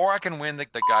goal, or I can win the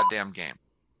goddamn game.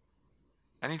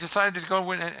 And he decided to go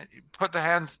win and put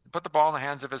the ball in the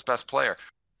hands of his best player.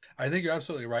 I think you're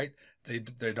absolutely right. They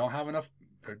don't have enough.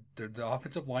 The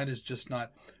offensive line is just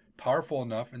not powerful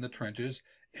enough in the trenches,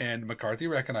 and McCarthy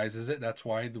recognizes it. That's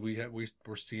why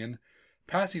we're seeing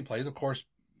passing plays. Of course,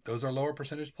 those are lower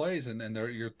percentage plays, and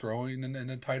you're throwing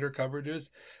in tighter coverages.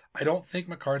 I don't think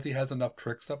McCarthy has enough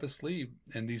tricks up his sleeve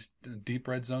in these deep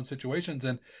red zone situations.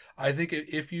 And I think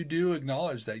if you do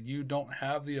acknowledge that you don't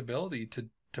have the ability to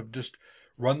just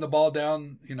run the ball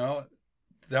down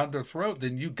their throat,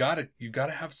 then you gotta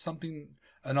have something,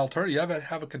 an alternative. You have to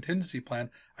have a contingency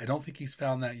plan. I don't think he's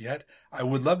found that yet. I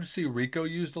would love to see Rico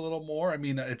used a little more. I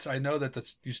mean, I know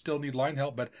that you still need line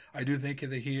help, but I do think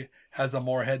that he has a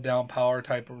more head down power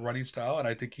type of running style, and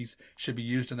I think he should be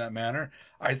used in that manner.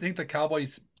 I think the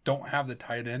Cowboys don't have the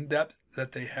tight end depth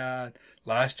that they had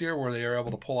last year, where they were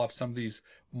able to pull off some of these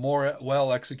more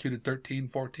well executed 13,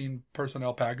 14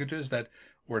 personnel packages that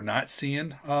we're not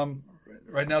seeing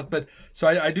right now. But so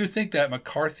I do think that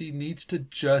McCarthy needs to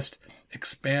just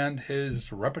expand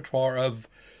his repertoire of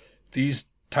these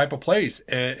type of plays,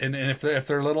 and if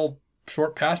they're little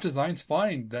short pass designs,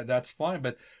 fine, that's fine.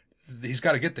 But he's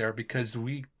got to get there, because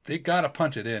they got to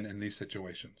punch it in these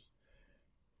situations.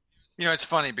 It's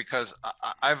funny because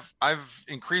I've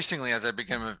increasingly, as I've been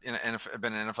an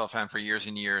NFL fan for years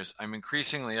and years, I'm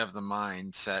increasingly of the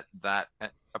mindset that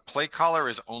a play caller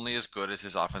is only as good as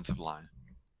his offensive line.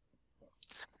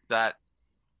 That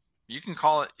you can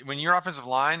call it, when your offensive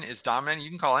line is dominant, you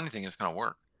can call anything, it's going to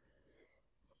work.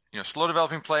 Slow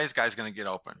developing plays, guy's going to get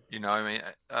open.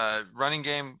 Running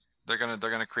game, they're going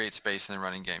to create space in the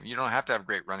running game. You don't have to have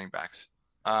great running backs,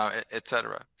 et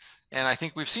cetera. And I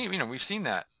think we've seen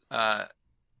that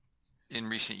in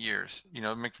recent years.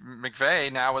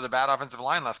 McVay, now with a bad offensive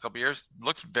line last couple of years,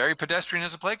 looks very pedestrian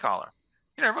as a play caller.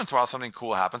 Every once in a while something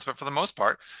cool happens, but for the most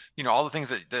part, all the things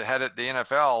that had at the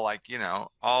NFL, like,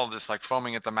 all this like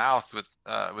foaming at the mouth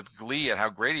with glee at how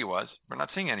great he was, we're not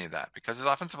seeing any of that because his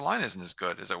offensive line isn't as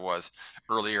good as it was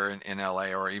earlier in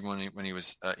LA, or even when he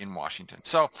was in Washington.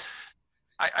 So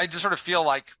I just sort of feel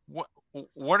like,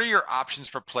 what are your options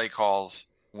for play calls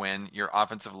when your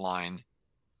offensive line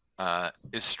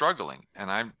is struggling?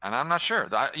 And I'm not sure.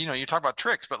 You talk about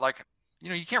tricks, but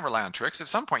you can't rely on tricks. At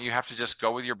some point, you have to just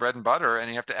go with your bread and butter, and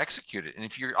you have to execute it. And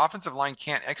if your offensive line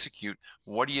can't execute,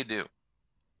 what do you do?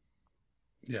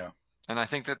 Yeah. And I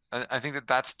think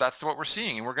that's what we're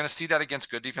seeing, and we're going to see that against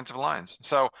good defensive lines.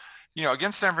 So,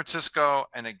 against San Francisco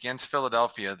and against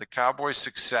Philadelphia, the Cowboys'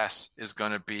 success is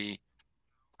going to be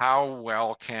how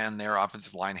well can their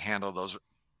offensive line handle those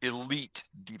elite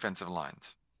defensive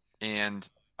lines. And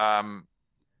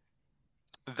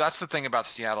that's the thing about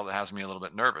Seattle that has me a little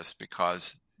bit nervous,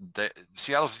 because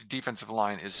Seattle's defensive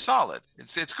line is solid.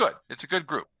 It's good. It's a good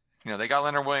group. They got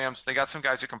Leonard Williams. They got some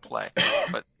guys who can play.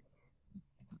 But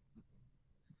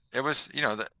it was,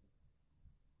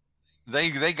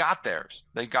 they got theirs.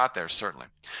 They got theirs, certainly.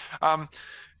 At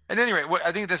any rate,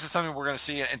 I think this is something we're going to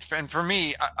see. And for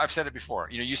me, I've said it before.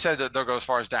 You said that they'll go as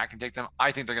far as Dak can take them.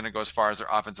 I think they're going to go as far as their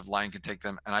offensive line can take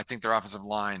them. And I think their offensive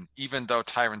line, even though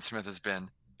Tyron Smith has been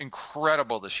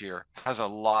incredible this year, has a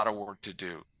lot of work to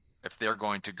do if they're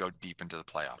going to go deep into the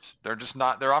playoffs. They're just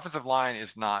not, their offensive line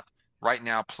is not right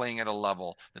now playing at a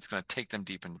level that's going to take them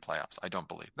deep into the playoffs. I don't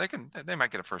believe they might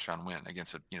get a first round win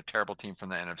against a terrible team from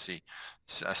the NFC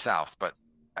South, but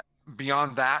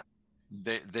beyond that,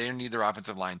 they need their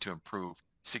offensive line to improve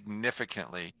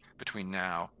significantly between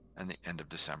now and the end of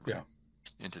December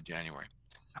into January.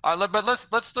 But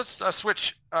let's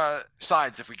switch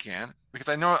sides if we can, because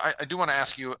I know I do want to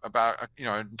ask you about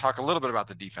talk a little bit about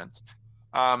the defense.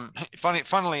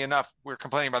 Funnily enough, we're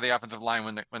complaining about the offensive line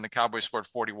when the Cowboys scored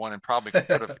 41 and probably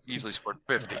could have easily scored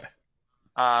 50.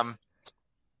 Um,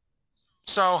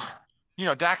 so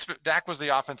Dak was the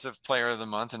offensive player of the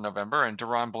month in November, and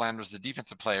Deron Bland was the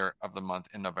defensive player of the month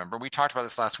in November. We talked about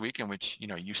this last week, in which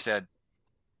you said,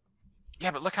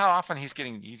 yeah, but look how often he's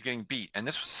getting beat, and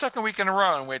this was the second week in a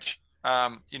row in which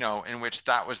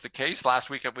that was the case. Last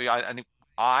week I think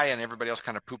I and everybody else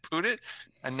kind of poo-pooed it,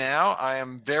 and now I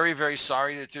am very, very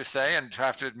sorry to say and to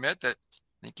have to admit that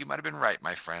I think you might have been right,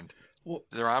 my friend. Well,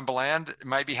 Deron Bland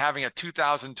might be having a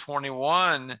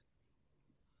 2021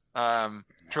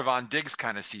 Trevon Diggs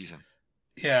kind of season.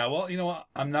 Yeah, well, you know what?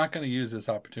 I'm not going to use this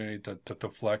opportunity to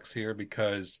flex here,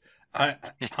 because I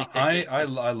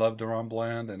love Deron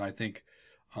Bland, and I think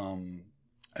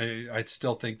I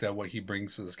still think that what he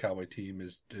brings to this Cowboy team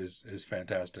is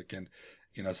fantastic, and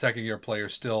second year player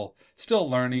still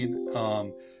learning,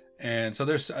 and so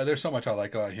there's so much I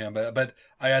like about him, but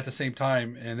I at the same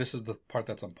time, and this is the part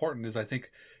that's important, is I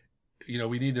think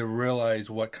we need to realize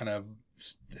what kind of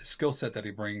skill set that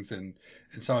he brings and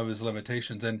some of his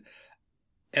limitations, and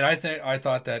I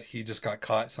thought that he just got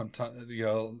caught sometime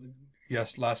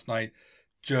last night,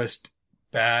 just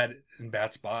bad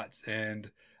spots,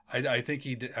 and I think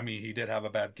he did. I mean, he did have a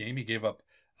bad game. He gave up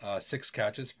 6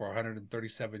 catches for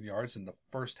 137 yards in the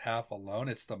first half alone.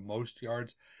 It's the most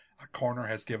yards a corner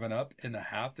has given up in a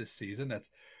half this season. That's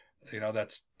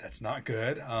not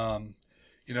good.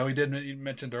 He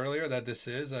mentioned earlier that this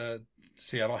is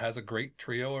Seattle has a great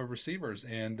trio of receivers,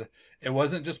 and it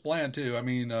wasn't just Bland too. I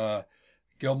mean,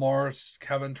 Gilmore's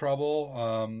having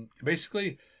trouble.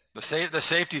 Basically, the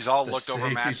safeties all looked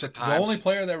overmatched at times. The only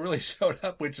player that really showed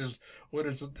up, which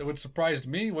surprised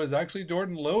me, was actually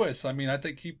Jordan Lewis. I mean, I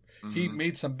think he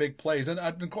made some big plays,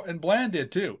 and Bland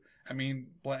did too. I mean,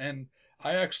 and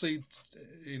I actually,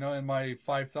 in my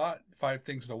five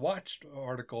things to watch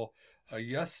article,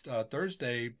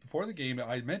 Thursday before the game,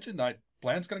 I mentioned that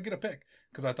Bland's going to get a pick,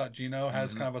 because I thought Geno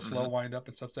has kind of a slow wind up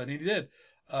and stuff, and he did.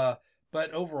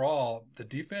 But overall, the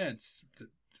defense,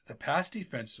 the pass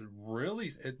defense,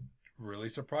 really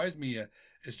surprised me.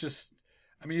 It's just,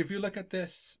 I mean, if you look at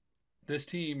this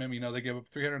team, I mean, they give up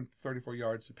 334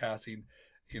 yards to passing.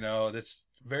 That's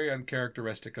very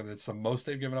uncharacteristic of it. It's the most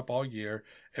they've given up all year.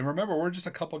 And remember, we're just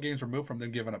a couple games removed from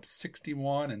them giving up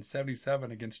 61 and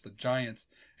 77 against the Giants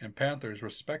and Panthers,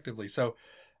 respectively. So,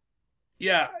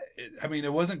 yeah,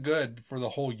 it wasn't good for the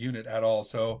whole unit at all.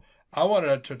 So I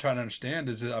wanted to try to understand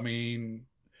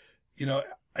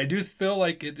I do feel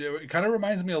like it kind of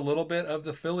reminds me a little bit of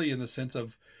the Philly, in the sense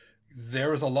of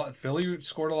Philly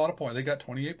scored a lot of points. They got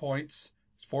 28 points,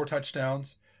 4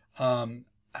 touchdowns.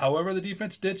 However, the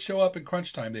defense did show up in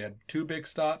crunch time. They had 2 big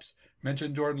stops.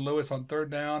 Mentioned Jordan Lewis on 3rd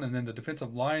down, and then the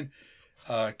defensive line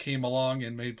came along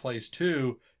and made plays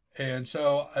too. And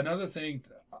so another thing,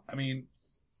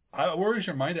 where is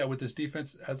your mind at with this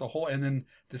defense as a whole, and then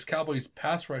this Cowboys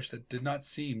pass rush that did not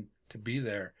seem to be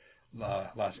there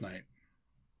last night?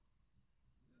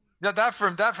 Now that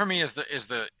for me is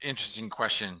the interesting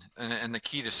question, and the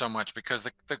key to so much, because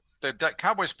the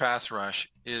Cowboys pass rush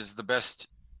is the best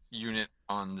unit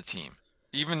on the team,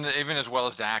 even as well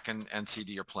as Dak and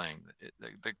CD are playing.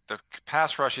 The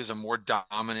pass rush is a more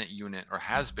dominant unit, or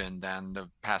has been, than the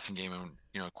passing game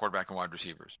and quarterback and wide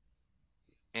receivers,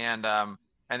 and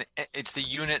it's the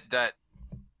unit that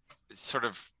sort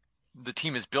of the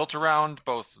team is built around,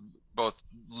 both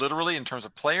literally in terms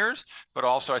of players, but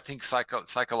also I think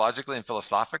psychologically and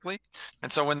philosophically.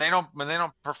 And so when they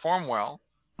don't perform well,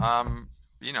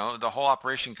 the whole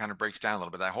operation kind of breaks down a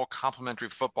little bit. That whole complementary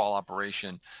football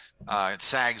operation, it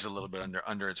sags a little bit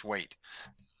under its weight.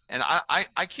 And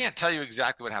I can't tell you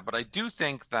exactly what happened, but I do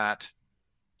think that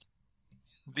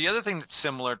the other thing that's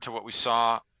similar to what we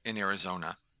saw in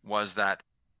Arizona was that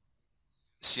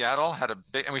Seattle had a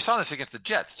big, and we saw this against the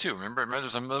Jets too. Remember there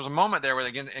was a moment there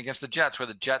against the Jets where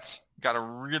the Jets got a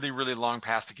really, really long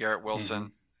pass to Garrett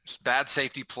Wilson. Bad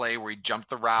safety play where he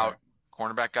jumped the route.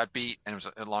 Cornerback got beat, and it was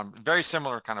a long, very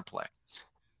similar kind of play.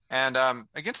 And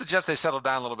against the Jets, they settled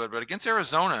down a little bit, but against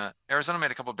Arizona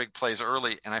made a couple of big plays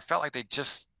early, and I felt like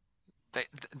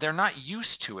they're not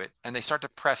used to it, and they start to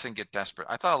press and get desperate.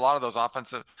 I thought a lot of those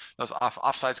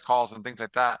offsides calls and things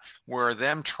like that were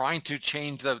them trying to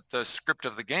change the script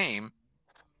of the game,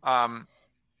 and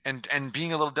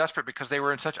being a little desperate because they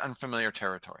were in such unfamiliar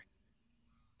territory.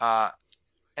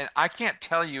 And I can't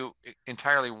tell you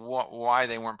entirely why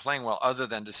they weren't playing well, other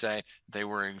than to say they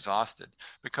were exhausted,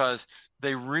 because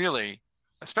they really,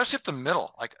 especially up the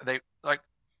middle,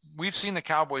 we've seen the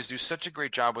Cowboys do such a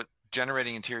great job with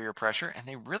generating interior pressure, and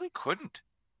they really couldn't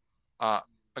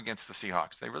against the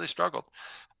Seahawks. They really struggled.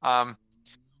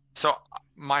 So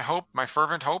my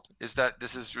fervent hope is that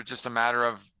this is just a matter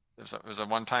of, it was a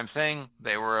one-time thing.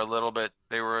 They were a little bit,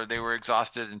 they were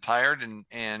exhausted and tired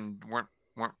and weren't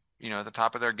at the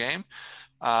top of their game.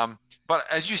 But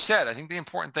as you said, I think the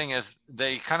important thing is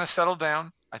they kind of settled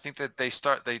down. I think that they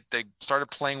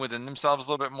started playing within themselves a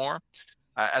little bit more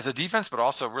as a defense, but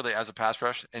also really as a pass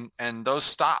rush. And those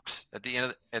stops at the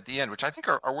end, which I think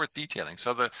are worth detailing.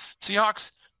 So the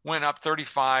Seahawks went up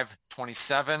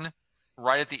 35-27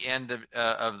 right at the end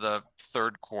of the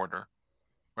third quarter,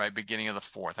 right, beginning of the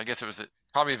fourth. I guess it was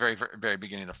probably the very, very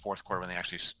beginning of the fourth quarter when they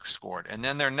actually scored. And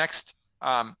then their next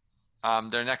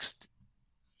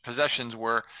possessions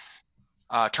were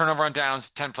turnover on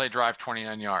downs, 10-play drive,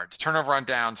 29 yards. Turnover on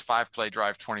downs, 5-play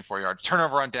drive, 24 yards.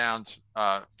 Turnover on downs,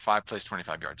 5 plays,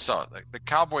 25 yards. So the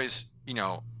Cowboys,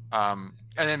 and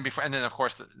then of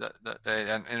course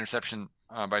an interception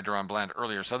by Deron Bland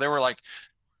earlier. So they were like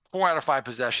 4 out of 5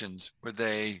 possessions where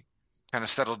they kind of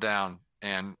settled down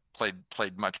and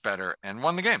played much better and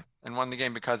won the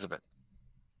game because of it.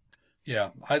 Yeah,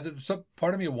 some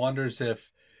part of me wonders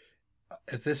if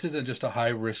this isn't just a high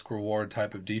risk reward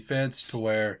type of defense to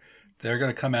where they're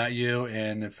going to come at you,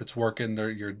 and if it's working,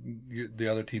 the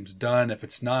other team's done. If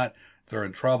it's not, they're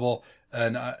in trouble.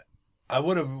 And I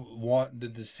would have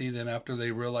wanted to see them, after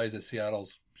they realize that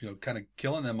Seattle's kind of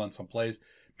killing them on some plays,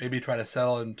 maybe try to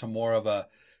settle into more of a,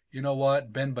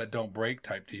 bend but don't break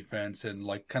type defense, and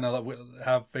like kind of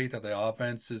have faith that the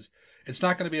offense it's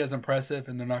not going to be as impressive,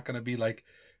 and they're not going to be like,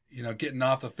 getting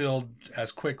off the field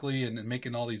as quickly and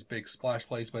making all these big splash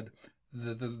plays, but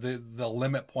they'll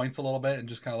limit points a little bit and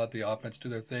just kind of let the offense do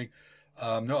their thing.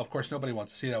 No, of course, nobody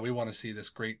wants to see that. We want to see this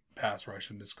great pass rush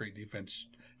and this great defense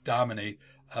dominate.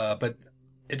 But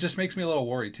it just makes me a little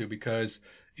worried too, because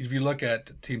if you look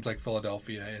at teams like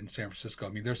Philadelphia and San Francisco, I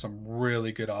mean, there's some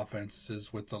really good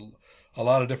offenses with a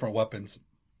lot of different weapons.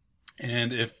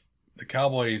 And if the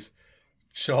Cowboys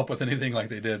show up with anything like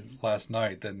they did last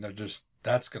night, then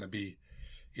that's going to be,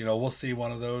 we'll see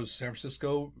one of those San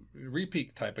Francisco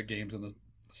repeat type of games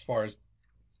as far as,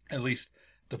 at least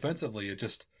defensively,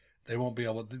 they won't be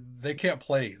able, they can't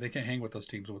hang with those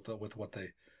teams with what they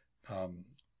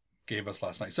gave us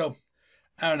last night. So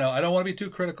I don't know. I don't want to be too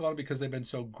critical on it because they've been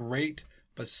so great,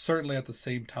 but certainly at the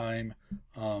same time,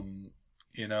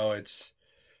 it's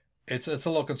a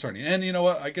little concerning. And you know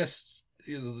what? I guess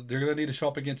they're going to need to show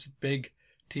up against big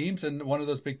teams, and one of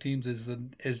those big teams is the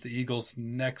Eagles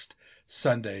next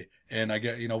Sunday. And I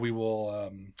get, we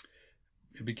will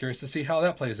be curious to see how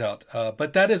that plays out.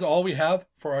 But that is all we have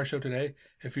for our show today.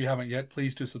 If you haven't yet,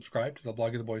 please do subscribe to the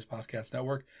Blogging the Boys Podcast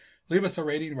Network. Leave us a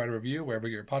rating, write a review wherever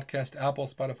you get your podcast, Apple,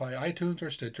 Spotify, iTunes, or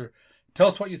Stitcher. Tell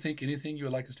us what you think, anything you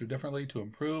would like us to do differently to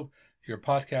improve your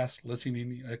podcast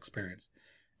listening experience.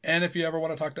 And if you ever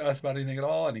want to talk to us about anything at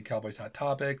all, any Cowboys hot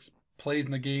topics, plays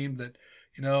in the game that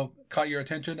caught your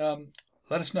attention,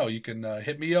 let us know. You can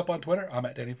hit me up on Twitter. I'm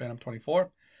at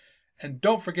DannyPhantom24. And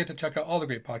don't forget to check out all the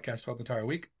great podcasts throughout the entire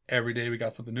week. Every day we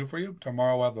got something new for you.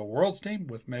 Tomorrow we'll have the World's Team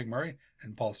with Meg Murray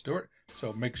and Paul Stewart.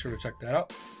 So make sure to check that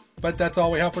out. But that's all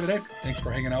we have for today. Thanks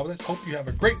for hanging out with us. Hope you have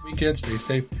a great weekend. Stay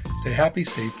safe, stay happy,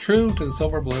 stay true to the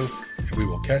silver blue. And we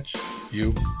will catch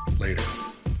you later.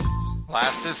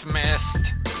 Last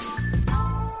dismissed.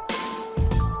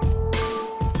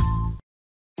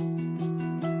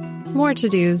 More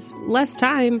to-dos, less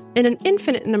time, and an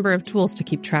infinite number of tools to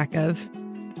keep track of.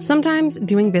 Sometimes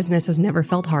doing business has never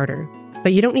felt harder,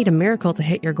 but you don't need a miracle to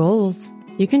hit your goals.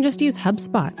 You can just use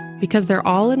HubSpot, because their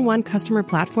all-in-one customer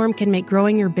platform can make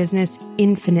growing your business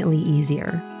infinitely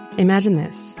easier. Imagine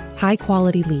this: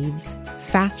 high-quality leads,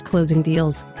 fast closing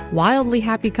deals, wildly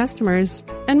happy customers,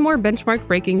 and more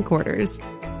benchmark-breaking quarters.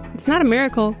 It's not a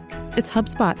miracle, it's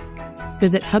HubSpot.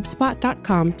 Visit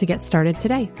HubSpot.com to get started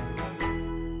today.